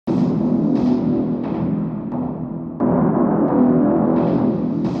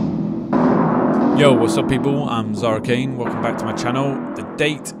Yo, what's up people? I'm Zara Kane, welcome back to my channel. The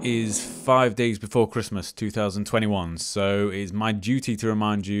date is 5 days before Christmas 2021, so it's my duty to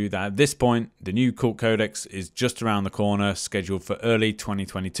remind you that at this point, the new Cult Codex is just around the corner, scheduled for early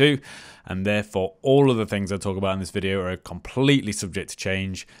 2022, and therefore all of the things I talk about in this video are completely subject to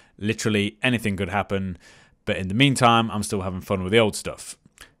change. Literally anything could happen, but in the meantime, I'm still having fun with the old stuff.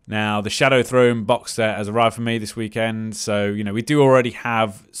 Now, the Shadow Throne box set has arrived for me this weekend, so, we do already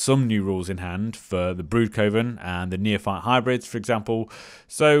have some new rules in hand for the Brood Coven and the Neophyte Hybrids, for example,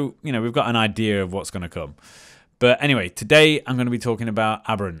 so, we've got an idea of what's going to come. But anyway, today I'm going to be talking about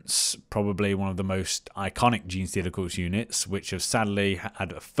Aberrants, probably one of the most iconic Genestealer Cults units, which have sadly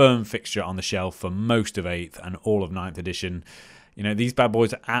had a firm fixture on the shelf for most of 8th and all of 9th edition. These bad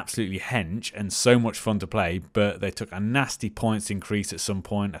boys are absolutely hench and so much fun to play, but they took a nasty points increase at some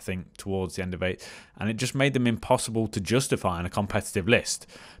point, I think towards the end of 8th, and it just made them impossible to justify in a competitive list,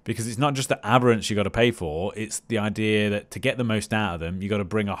 because it's not just the Aberrants you got to pay for, it's the idea that to get the most out of them, you got to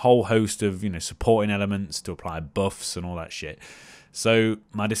bring a whole host of, supporting elements to apply buffs and all that shit. So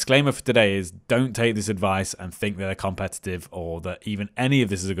my disclaimer for today is don't take this advice and think that they're competitive or that even any of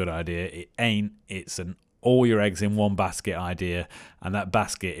this is a good idea. It ain't. It's an all your eggs in one basket idea, and that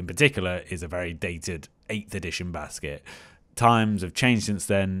basket in particular is a very dated 8th edition basket. Times have changed since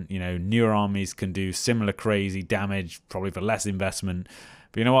then. Newer armies can do similar crazy damage, probably for less investment,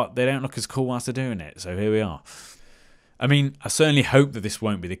 but you know what, they don't look as cool as they're doing it, so here we are. I mean, I certainly hope that this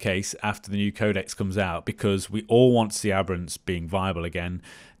won't be the case after the new Codex comes out, because we all want to see Aberrants being viable again.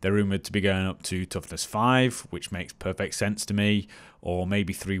 They're rumoured to be going up to toughness 5, which makes perfect sense to me, or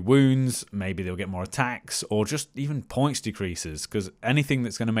maybe 3 wounds, maybe they'll get more attacks, or just even points decreases, because anything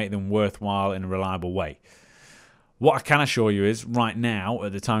that's going to make them worthwhile in a reliable way. What I can assure you is, right now,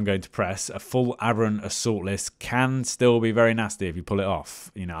 at the time going to press, a full Aberrant assault list can still be very nasty if you pull it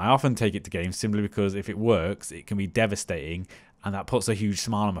off. I often take it to games simply because if it works, it can be devastating, and that puts a huge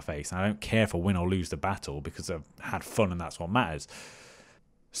smile on my face. And I don't care if I win or lose the battle, because I've had fun and that's what matters.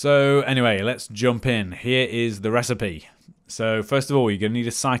 So anyway, let's jump in. Here is the recipe. So first of all, you're going to need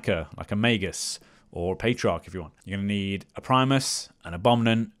a Psyker, like a Magus, or a Patriarch if you want. You're going to need a Primus, an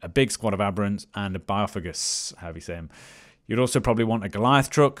Abominant, a big squad of Aberrants, and a Biophagus, however you say them. You'd also probably want a Goliath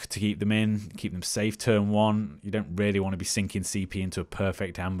truck to keep them in, keep them safe turn 1. You don't really want to be sinking CP into a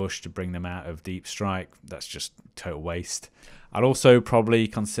perfect ambush to bring them out of deep strike. That's just total waste. I'd also probably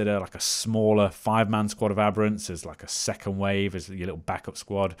consider like a smaller 5-man squad of Aberrants as like a second wave, as your little backup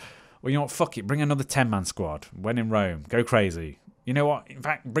squad. Or you know what, fuck it, bring another 10-man squad. When in Rome, go crazy. You know what, in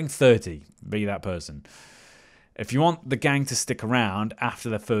fact, bring 30, be that person. If you want the gang to stick around after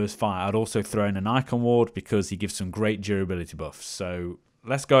the first fight, I'd also throw in an Icon Ward because he gives some great durability buffs. So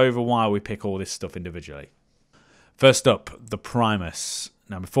let's go over why we pick all this stuff individually. First up, the Primus.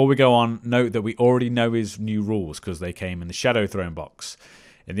 Now before we go on, note that we already know his new rules because they came in the Shadow Throne box.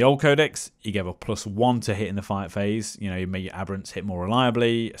 In the old Codex, he gave a +1 to hit in the fight phase. You made your Aberrants hit more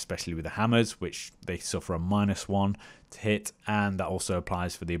reliably, especially with the hammers, which they suffer a -1 to hit, and that also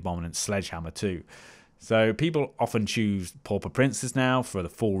applies for the Abominant Sledgehammer too. So people often choose Pauper Princes now for the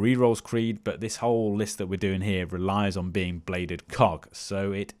full rerolls creed, but this whole list that we're doing here relies on being bladed cog,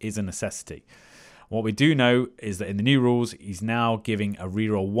 so it is a necessity. What we do know is that in the new rules, he's now giving a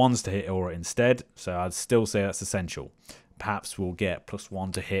reroll 1s to hit aura instead, so I'd still say that's essential. Perhaps we'll get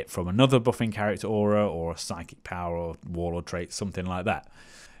 +1 to hit from another buffing character aura or a psychic power or warlord trait, something like that.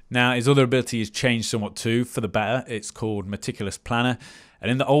 Now, his other ability has changed somewhat too, for the better. It's called Meticulous Planner, and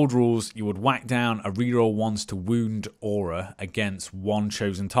in the old rules, you would whack down a reroll 1s to wound aura against one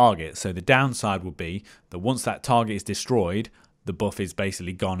chosen target. So the downside would be that once that target is destroyed, the buff is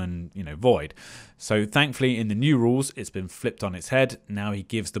basically gone and, void. So thankfully in the new rules, it's been flipped on its head. Now he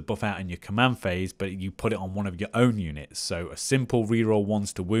gives the buff out in your command phase, but you put it on one of your own units. So a simple reroll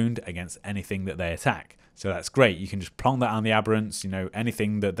 1s to wound against anything that they attack. So that's great. You can just plonk that on the Aberrants.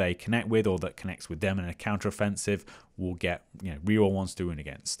 Anything that they connect with or that connects with them in a counter-offensive will get, reroll 1s to wound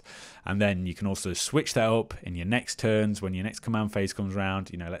against. And then you can also switch that up in your next turns when your next command phase comes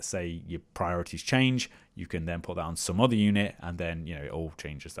around. Let's say your priorities change. You can then put that on some other unit and then, it all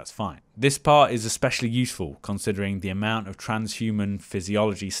changes. That's fine. This part is especially useful considering the amount of transhuman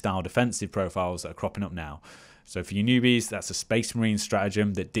physiology style defensive profiles that are cropping up now. So for you newbies, that's a Space Marine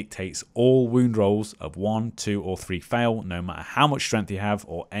stratagem that dictates all wound rolls of 1, 2, or 3 fail, no matter how much strength you have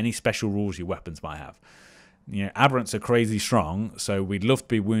or any special rules your weapons might have. Aberrants are crazy strong, so we'd love to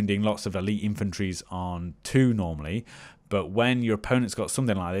be wounding lots of elite infantries on 2 normally, but when your opponent's got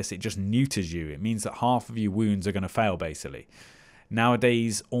something like this, it just neuters you. It means that half of your wounds are going to fail, basically.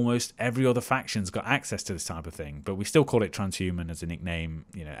 Nowadays, almost every other faction's got access to this type of thing, but we still call it transhuman as a nickname.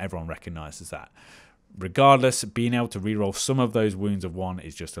 You know, everyone recognizes that. Regardless, being able to reroll some of those wounds of 1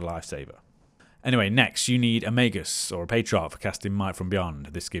 is just a lifesaver. Anyway, next you need a Magus or a Patriarch for casting Might from Beyond.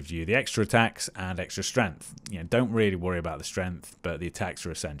 This gives you the extra attacks and extra strength. You know, don't really worry about the strength, but the attacks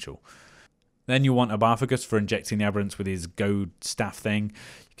are essential. Then you want a Bifocus for injecting the Aberrants with his goad staff thing.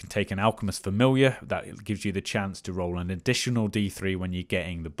 You can take an Alchemist Familiar. That gives you the chance to roll an additional D3 when you're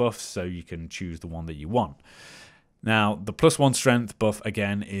getting the buffs, so you can choose the one that you want. Now, the +1 strength buff,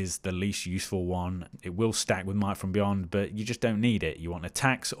 again, is the least useful one. It will stack with Might from Beyond, but you just don't need it. You want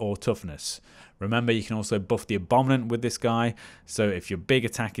attacks or toughness. Remember, you can also buff the Abominant with this guy, so if your big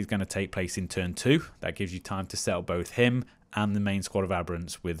attack is going to take place in turn 2, that gives you time to settle both him and the main squad of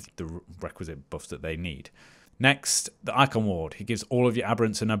Aberrants with the requisite buffs that they need. Next, the Icon Ward. He gives all of your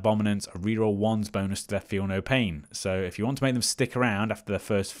Aberrants and Abominants a reroll 1's bonus to their Feel No Pain. So if you want to make them stick around after their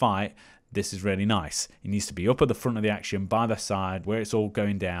first fight, this is really nice. He needs to be up at the front of the action by their side where it's all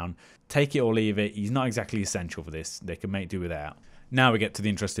going down. Take it or leave it. He's not exactly essential for this. They can make do without. Now we get to the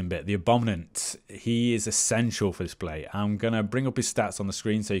interesting bit, the Abominant. He is essential for this play. I'm going to bring up his stats on the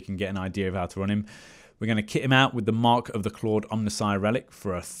screen so you can get an idea of how to run him. We're going to kit him out with the Mark of the Clawed Omnissiah Relic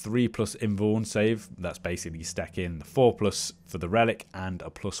for a 3+ Invuln save. That's basically stacking the 4+ for the Relic and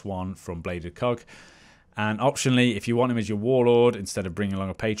a +1 from Bladed Cog. And optionally, if you want him as your Warlord, instead of bringing along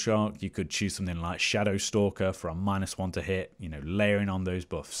a Patriarch, you could choose something like Shadow Stalker for a -1 to hit, you know, layering on those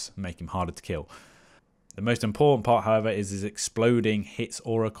buffs, make him harder to kill. The most important part, however, is his exploding hits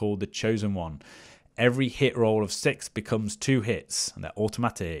aura called the Chosen One. Every hit roll of 6 becomes 2 hits, and they're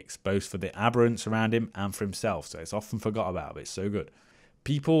automatics, both for the Aberrants around him and for himself, so it's often forgot about, but it's so good.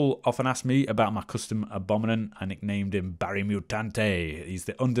 People often ask me about my custom Abominant. I nicknamed him Barry Mutante. He's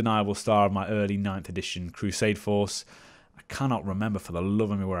the undeniable star of my early 9th edition Crusade Force. I cannot remember for the love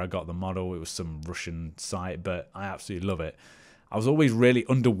of me where I got the model. It was some Russian site, but I absolutely love it. I was always really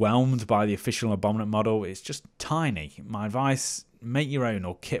underwhelmed by the official Abominant model. It's just tiny. My advice, make your own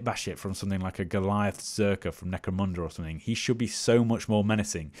or kit bash it from something like a Goliath Zerka from Necromunda or something. He should be so much more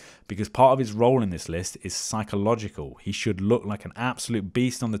menacing because part of his role in this list is psychological. He should look like an absolute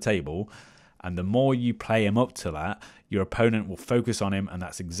beast on the table, and the more you play him up to that, your opponent will focus on him, and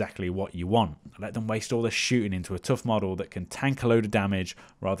that's exactly what you want. Let them waste all their shooting into a tough model that can tank a load of damage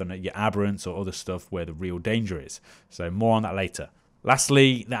rather than at your Aberrants or other stuff where the real danger is. So more on that later.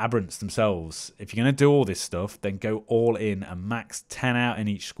 Lastly, the Aberrants themselves. If you're going to do all this stuff, then go all in and max 10 out in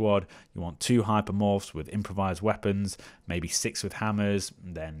each squad. You want 2 hypermorphs with improvised weapons, maybe 6 with hammers,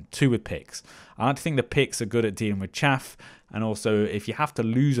 and then 2 with picks. I like to think the picks are good at dealing with chaff, and also if you have to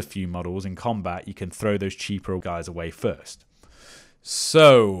lose a few models in combat, you can throw those cheaper guys away first.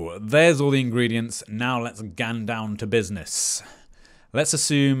 So, there's all the ingredients. Now let's get down to business. Let's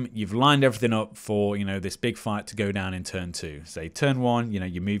assume you've lined everything up for, you know, this big fight to go down in turn 2. Say turn 1, you know,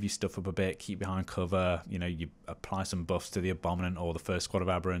 you move your stuff up a bit, keep behind cover, you know, you apply some buffs to the Abominant or the first squad of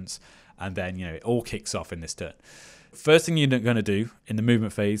Aberrants, and then, you know, it all kicks off in this turn. First thing you're going to do in the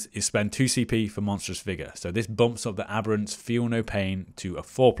movement phase is spend 2 CP for Monstrous Vigor. So this bumps up the Aberrants Feel No Pain to a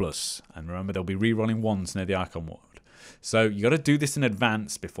 4+, and remember they'll be re-rolling 1s near the Icon Ward. So you got to do this in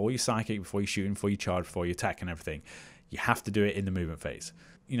advance before you psychic, before you shoot, before you charge, before you attack and everything. You have to do it in the movement phase.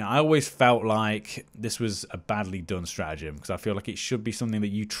 You know, I always felt like this was a badly done stratagem because I feel like it should be something that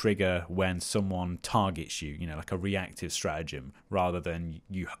you trigger when someone targets you, you know, like a reactive stratagem, rather than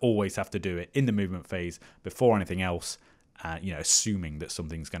you always have to do it in the movement phase before anything else, you know, assuming that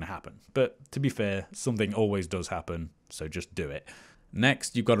something's going to happen. But to be fair, something always does happen, so just do it.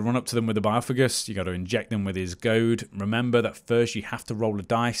 Next, you've got to run up to them with the Bifocus. You've got to inject them with his goad. Remember that first you have to roll a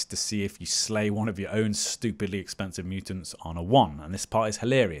dice to see if you slay one of your own stupidly expensive mutants on a 1. And this part is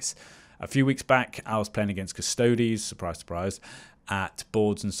hilarious. A few weeks back, I was playing against Custodes, surprise, surprise, at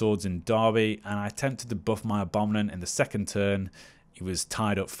Boards and Swords in Derby, and I attempted to buff my Abominant in the second turn. He was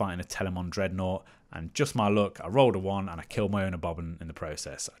tied up fighting a Telemon Dreadnought, and just my luck, I rolled a 1 and I killed my own Abominant in the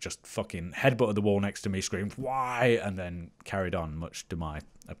process. I just fucking headbutted the wall next to me, screamed, "Why?" and then carried on, much to my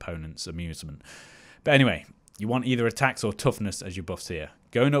opponent's amusement. But anyway, you want either attacks or toughness as your buffs here.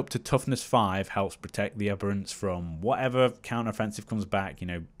 Going up to toughness 5 helps protect the Aberrants from whatever counteroffensive comes back, you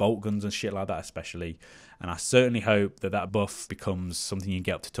know, bolt guns and shit like that especially. And I certainly hope that that buff becomes something you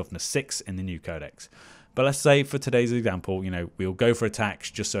get up to toughness 6 in the new codex. But let's say for today's example, you know, we'll go for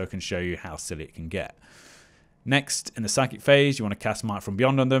attacks just so I can show you how silly it can get. Next, in the psychic phase, you want to cast Might from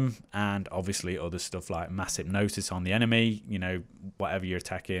Beyond on them, and obviously other stuff like Mass Hypnosis on the enemy, you know, whatever you're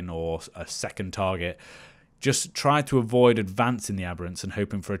attacking, or a second target. Just try to avoid advancing the Aberrants and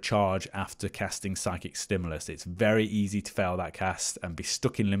hoping for a charge after casting Psychic Stimulus. It's very easy to fail that cast and be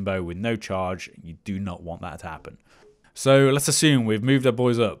stuck in limbo with no charge. You do not want that to happen. So let's assume we've moved our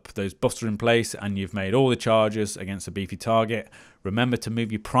boys up, those buffs are in place, and you've made all the charges against a beefy target. Remember to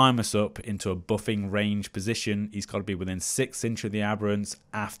move your Primus up into a buffing range position. He's got to be within 6 inches of the Aberrants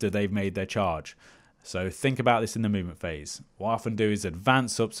after they've made their charge. So think about this in the movement phase. What I often do is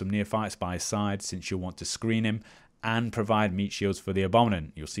advance up some neophytes by his side, since you'll want to screen him, and provide meat shields for the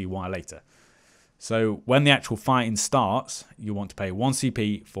Abominant. You'll see why later. So when the actual fighting starts, you want to pay 1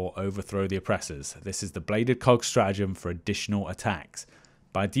 CP for Overthrow the Oppressors. This is the Bladed Cog stratagem for additional attacks.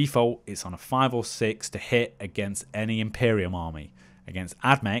 By default, it's on a 5 or 6 to hit against any Imperium army. Against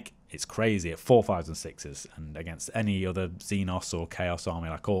Admech, it's crazy at 4 5s and 6s. And against any other Xenos or Chaos army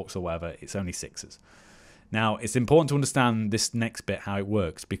like Orcs or whatever, it's only 6s. Now, it's important to understand this next bit, how it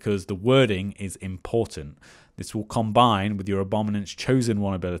works, because the wording is important. This will combine with your Abominant's Chosen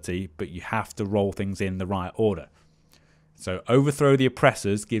One ability, but you have to roll things in the right order. So Overthrow the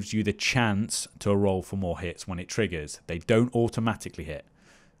Oppressors gives you the chance to roll for more hits when it triggers. They don't automatically hit.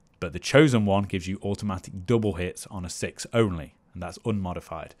 But the Chosen One gives you automatic double hits on a 6 only, and that's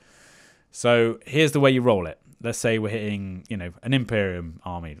unmodified. So here's the way you roll it. Let's say we're hitting, an Imperium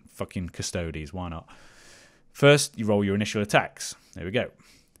army, fucking Custodes, why not? First, you roll your initial attacks. There we go.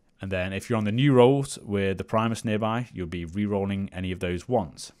 And then if you're on the new rolls with the Primus nearby, you'll be re-rolling any of those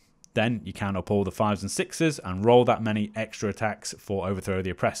 1s. Then you count up all the 5s and 6s and roll that many extra attacks for Overthrow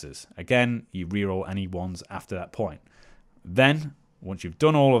the Oppressors. Again, you re-roll any 1s after that point. Then, once you've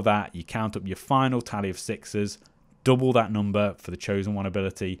done all of that, you count up your final tally of 6s, double that number for the Chosen One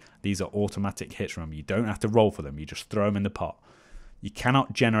ability. These are automatic hits, remember. You don't have to roll for them, you just throw them in the pot. You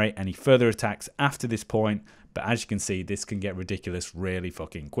cannot generate any further attacks after this point, but as you can see, this can get ridiculous really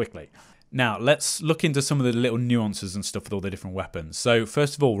fucking quickly. Now, let's look into some of the little nuances and stuff with all the different weapons. So,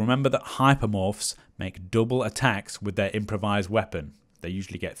 first of all, remember that Hypermorphs make double attacks with their improvised weapon. They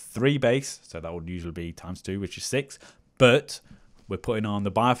usually get 3 base, so that would usually be ×2, which is 6, but we're putting on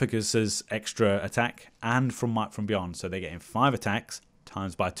the Bioficus's extra attack and from Might from Beyond, so they're getting 5 attacks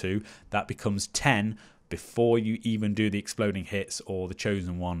times by 2. That becomes 10 before you even do the exploding hits or the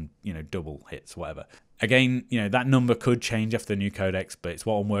Chosen One, double hits, whatever. Again, that number could change after the new codex, but it's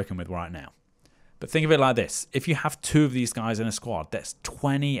what I'm working with right now. But think of it like this. If you have 2 of these guys in a squad, that's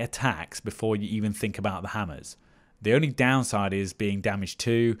 20 attacks before you even think about the hammers. The only downside is being damage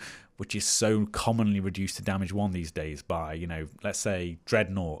 2, which is so commonly reduced to damage 1 these days by, let's say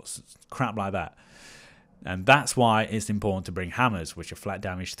Dreadnoughts, crap like that. And that's why it's important to bring hammers, which are flat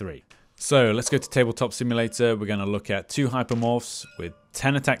damage 3. So let's go to Tabletop Simulator. We're going to look at 2 Hypermorphs with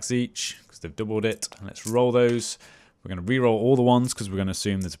 10 attacks each, because they've doubled it. And let's roll those. We're going to re-roll all the 1s, because we're going to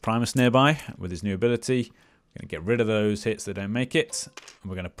assume there's a Primus nearby with his new ability. We're going to get rid of those hits that don't make it. And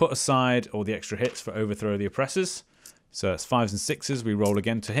we're going to put aside all the extra hits for Overthrow the Oppressors. So that's 5s and 6s. We roll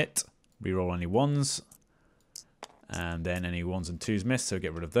again to hit. Re-roll any 1s. And then any 1s and 2s miss, so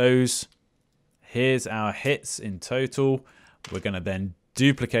get rid of those. Here's our hits in total. We're going to then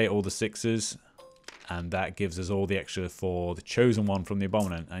duplicate all the 6s, and that gives us all the extra for the Chosen One from the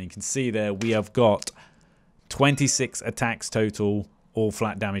Abominant. And you can see there we have got 26 attacks total, all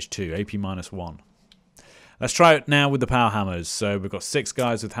flat damage 2, AP -1. Let's try it now with the power hammers. So we've got 6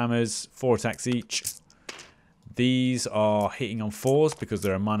 guys with hammers, 4 attacks each. These are hitting on 4s because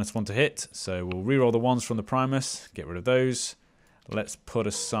they're a -1 to hit. So we'll re-roll the 1s from the Primus, get rid of those. Let's put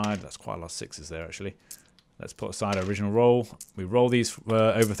aside, that's quite a lot of 6s there actually. Let's put aside our original roll. We roll these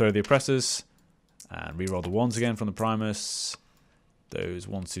Overthrow the Oppressors. And re-roll the 1s again from the Primus. Those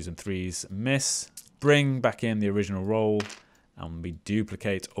 1s, 2s, and 3s miss. Bring back in the original roll. And we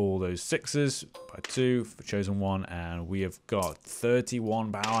duplicate all those 6s by 2 for Chosen One. And we have got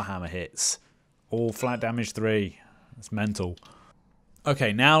 31 power hammer hits. All flat damage 3. That's mental.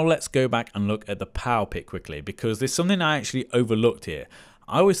 Okay, now let's go back and look at the power pick quickly, because there's something I actually overlooked here.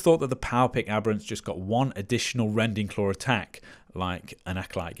 I always thought that the power pick Aberrants just got 1 additional Rending Claw attack, like an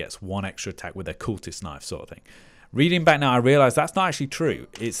Acolyte gets 1 extra attack with their Cultist Knife sort of thing. Reading back now, I realised that's not actually true.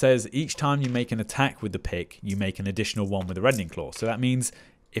 It says each time you make an attack with the pick, you make an additional 1 with the Rending Claw. So that means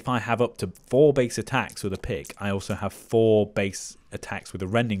if I have up to 4 base attacks with a pick, I also have 4 base attacks with a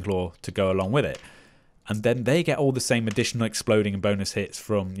Rending Claw to go along with it. And then they get all the same additional exploding and bonus hits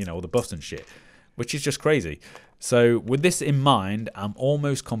from, all the buffs and shit, which is just crazy. So with this in mind, I'm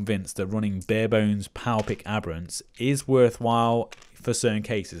almost convinced that running bare bones power pick Aberrants is worthwhile for certain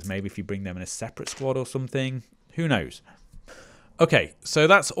cases. Maybe if you bring them in a separate squad or something, who knows? Okay, so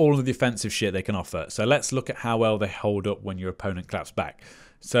that's all of the defensive shit they can offer. So let's look at how well they hold up when your opponent claps back.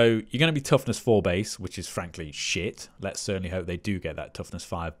 So you're going to be toughness 4 base, which is frankly shit. Let's certainly hope they do get that toughness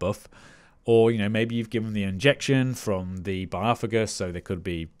 5 buff. Or, maybe you've given the injection from the Biophagus, so they could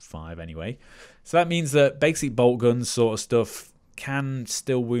be 5 anyway. So that means that basic bolt guns sort of stuff can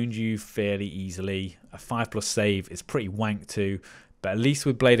still wound you fairly easily. A 5+ save is pretty wank too, but at least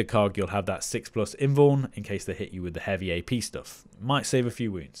with Blade of Cog you'll have that 6+ invuln in case they hit you with the heavy AP stuff. Might save a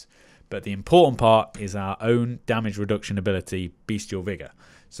few wounds. But the important part is our own damage reduction ability, Bestial Vigor.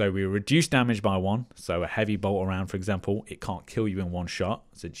 So we reduce damage by 1, so a heavy bolt around, for example, it can't kill you in one shot,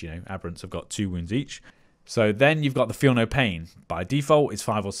 since, Aberrants have got 2 wounds each. So then you've got the Feel No Pain. By default, it's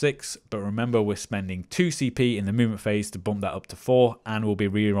 5 or 6, but remember we're spending 2 CP in the movement phase to bump that up to 4, and we'll be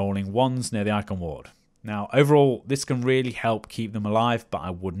re-rolling 1s near the Icon Ward. Now, overall, this can really help keep them alive, but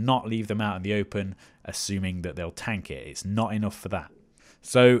I would not leave them out in the open, assuming that they'll tank it. It's not enough for that.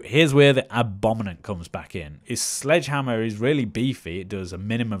 So here's where the Aberrant comes back in. His Sledgehammer is really beefy. It does a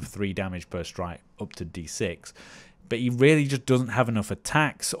minimum of 3 damage per strike up to D6. But he really just doesn't have enough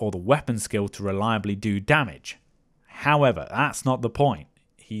attacks or the weapon skill to reliably do damage. However, that's not the point.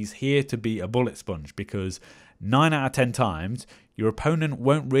 He's here to be a bullet sponge because 9 out of 10 times, your opponent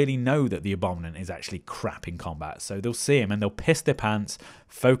won't really know that the Aberrant is actually crap in combat. So they'll see him and they'll piss their pants,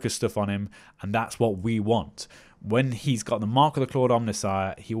 focus stuff on him, and that's what we want. When he's got the Mark of the Clawed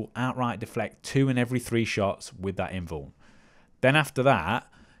Omnissiah, he will outright deflect 2 in every 3 shots with that invuln. Then after that,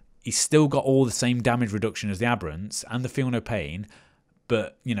 he's still got all the same damage reduction as the Aberrants and the Feel No Pain,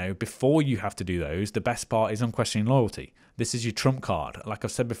 but, before you have to do those, the best part is Unquestioning Loyalty. This is your trump card. Like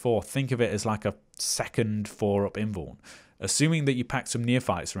I've said before, think of it as like a second 4-up invuln. Assuming that you pack some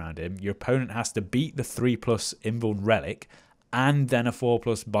neophytes around him, your opponent has to beat the 3+ invuln relic and then a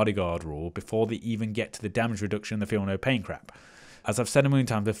 4+ bodyguard rule before they even get to the damage reduction and the Feel No Pain crap. As I've said a million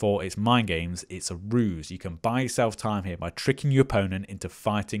times before, it's mind games, it's a ruse. You can buy yourself time here by tricking your opponent into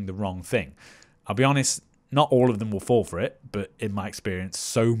fighting the wrong thing. I'll be honest, not all of them will fall for it, but in my experience,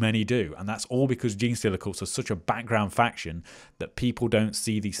 so many do. And that's all because Genestealer cults are such a background faction that people don't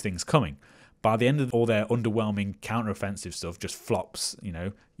see these things coming. By the end of all their underwhelming counter-offensive stuff just flops,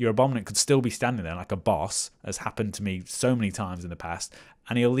 your Aberrant could still be standing there like a boss, as happened to me so many times in the past,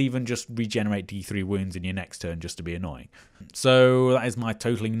 and he'll even just regenerate D3 wounds in your next turn just to be annoying. So that is my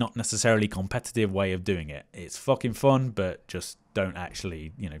totally not necessarily competitive way of doing it. It's fucking fun, but just don't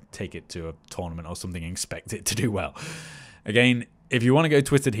actually, take it to a tournament or something and expect it to do well. Again, if you want to go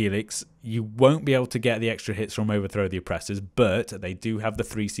Twisted Helix, you won't be able to get the extra hits from Overthrow the Oppressors, but they do have the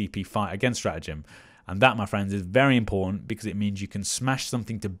 3 CP fight against stratagem. And that, my friends, is very important because it means you can smash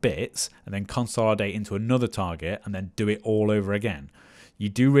something to bits and then consolidate into another target and then do it all over again. You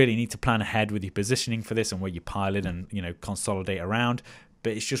do really need to plan ahead with your positioning for this and where you pile it and, consolidate around.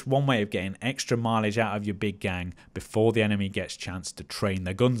 But it's just one way of getting extra mileage out of your big gang before the enemy gets a chance to train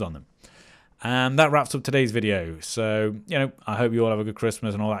their guns on them. And that wraps up today's video. So, I hope you all have a good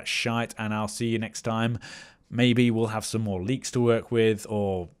Christmas and all that shite, and I'll see you next time. Maybe we'll have some more leaks to work with,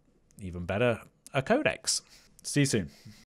 or even better, a codex. See you soon.